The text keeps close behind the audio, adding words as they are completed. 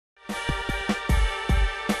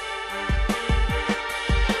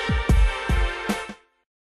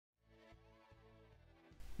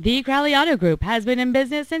The Crowley Auto Group has been in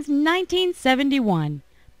business since 1971.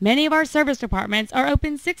 Many of our service departments are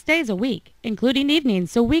open 6 days a week, including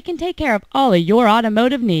evenings, so we can take care of all of your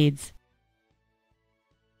automotive needs.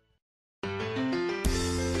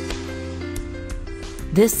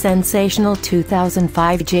 This sensational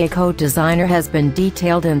 2005 Jayco Designer has been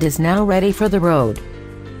detailed and is now ready for the road.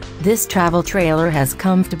 This travel trailer has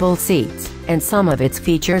comfortable seats, and some of its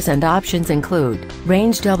features and options include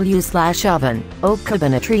range W/oven, oak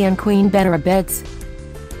cabinetry and queen bed beds.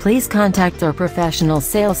 Please contact our professional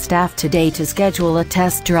sales staff today to schedule a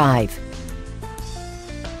test drive.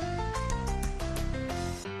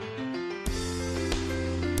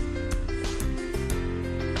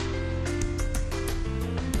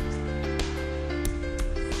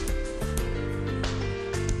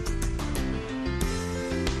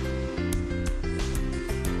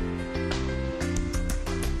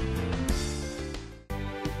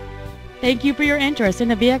 Thank you for your interest in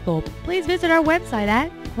the vehicle. Please visit our website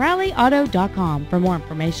at crowleyauto.com for more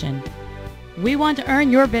information. We want to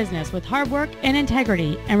earn your business with hard work and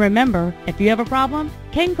integrity. And remember, if you have a problem,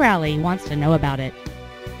 Ken Crowley wants to know about it.